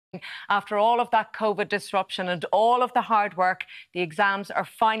After all of that COVID disruption and all of the hard work, the exams are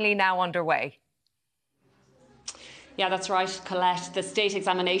finally now underway. Yeah, that's right, Colette. The state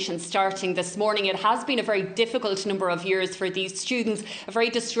examination starting this morning. It has been a very difficult number of years for these students, a very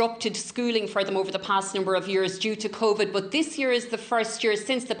disrupted schooling for them over the past number of years due to COVID. But this year is the first year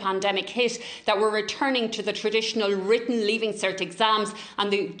since the pandemic hit that we're returning to the traditional written Leaving Cert exams,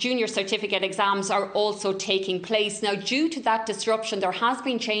 and the junior certificate exams are also taking place. Now, due to that disruption, there has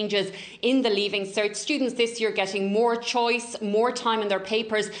been changes in the Leaving Cert. Students this year getting more choice, more time in their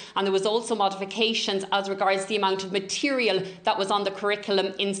papers, and there was also modifications as regards the amount of material that was on the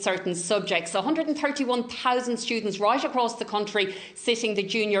curriculum in certain subjects. 131,000 students right across the country sitting the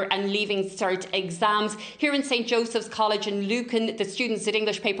junior and Leaving Cert exams. Here in St Joseph's College in Lucan, the students did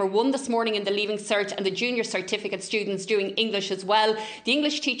English paper 1 this morning in the Leaving Cert, and the junior certificate students doing English as well. The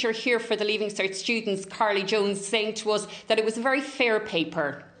English teacher here for the Leaving Cert students, Carly Jones, saying to us that it was a very fair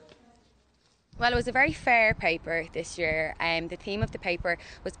paper. Well, it was a very fair paper this year. The theme of the paper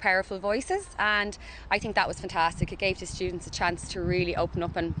was Powerful Voices, and I think that was fantastic. It gave the students a chance to really open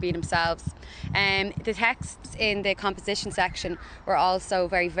up and be themselves. The texts in the composition section were also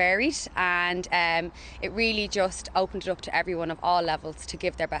very varied, and it really just opened it up to everyone of all levels to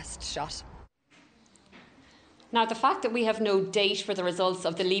give their best shot. Now, the fact that we have no date for the results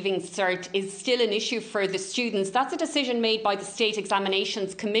of the Leaving Cert is still an issue for the students. That's a decision made by the State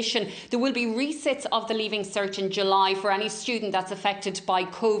Examinations Commission. There will be resits of the Leaving Cert in July for any student that's affected by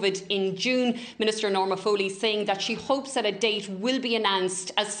COVID in June. Minister Norma Foley saying that she hopes that a date will be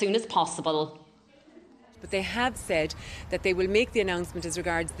announced as soon as possible. But they have said that they will make the announcement as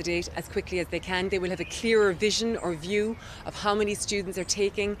regards the date as quickly as they can. They will have a clearer vision or view of how many students are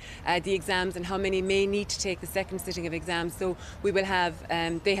taking the exams and how many may need to take the second sitting of exams. So we will have,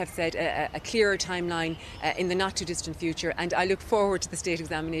 they have said, a clearer timeline in the not too distant future. And I look forward to the State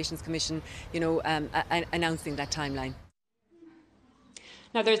Examinations Commission, announcing that timeline.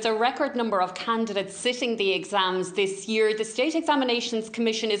 Now, there's a record number of candidates sitting the exams this year. The State Examinations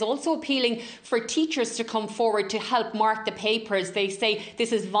Commission is also appealing for teachers to come forward to help mark the papers. They say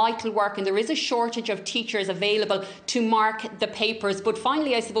this is vital work and there is a shortage of teachers available to mark the papers. But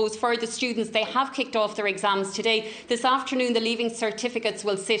finally, I suppose, for the students, they have kicked off their exams today. This afternoon, the Leaving Certificates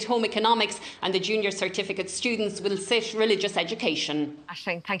will sit Home Economics and the Junior Certificate students will sit Religious Education.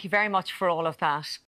 Aisling, thank you very much for all of that.